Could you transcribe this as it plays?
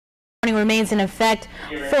warning remains in effect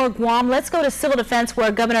for Guam. Let's go to civil defense,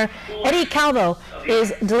 where Governor Eddie Calvo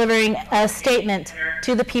is delivering a statement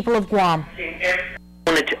to the people of Guam.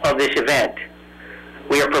 Of this event,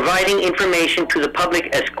 we are providing information to the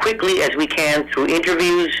public as quickly as we can through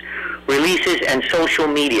interviews, releases, and social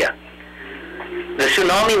media. The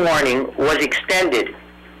tsunami warning was extended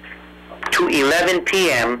to 11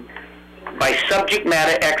 p.m. by subject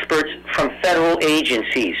matter experts from federal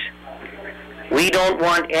agencies. We don't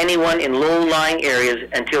want anyone in low-lying areas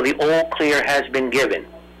until the all clear has been given.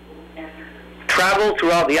 Travel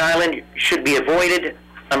throughout the island should be avoided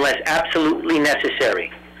unless absolutely necessary.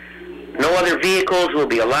 No other vehicles will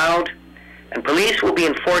be allowed, and police will be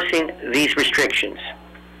enforcing these restrictions.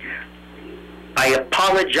 I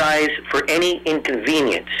apologize for any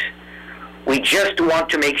inconvenience. We just want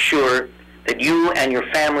to make sure that you and your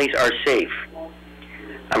families are safe.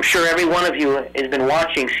 I'm sure every one of you has been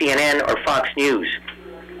watching CNN or Fox News.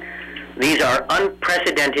 These are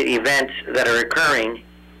unprecedented events that are occurring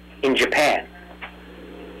in Japan.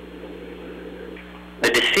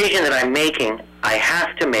 The decision that I'm making, I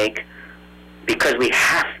have to make because we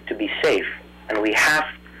have to be safe, and we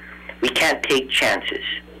can't take chances.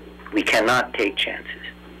 We cannot take chances.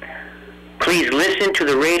 Please listen to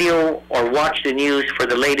the radio or watch the news for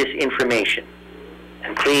the latest information.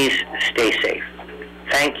 And please stay safe.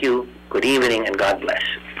 Thank you, good evening, and God bless.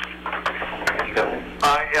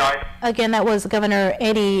 Again, that was Governor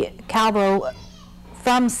Eddie Calvo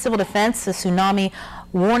from Civil Defense. The tsunami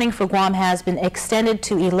warning for Guam has been extended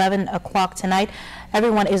to 11 o'clock tonight.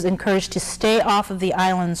 Everyone is encouraged to stay off of the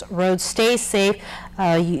island's roads. Stay safe.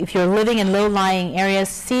 If you're living in low-lying areas,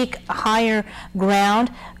 seek higher ground.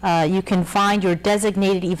 You can find your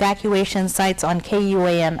designated evacuation sites on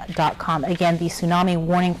KUAM.com. Again, the tsunami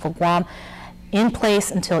warning for Guam in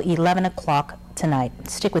place until 11 o'clock tonight.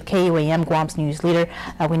 Stick with KUAM, Guam's news leader.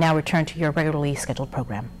 We now return to your regularly scheduled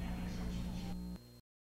program.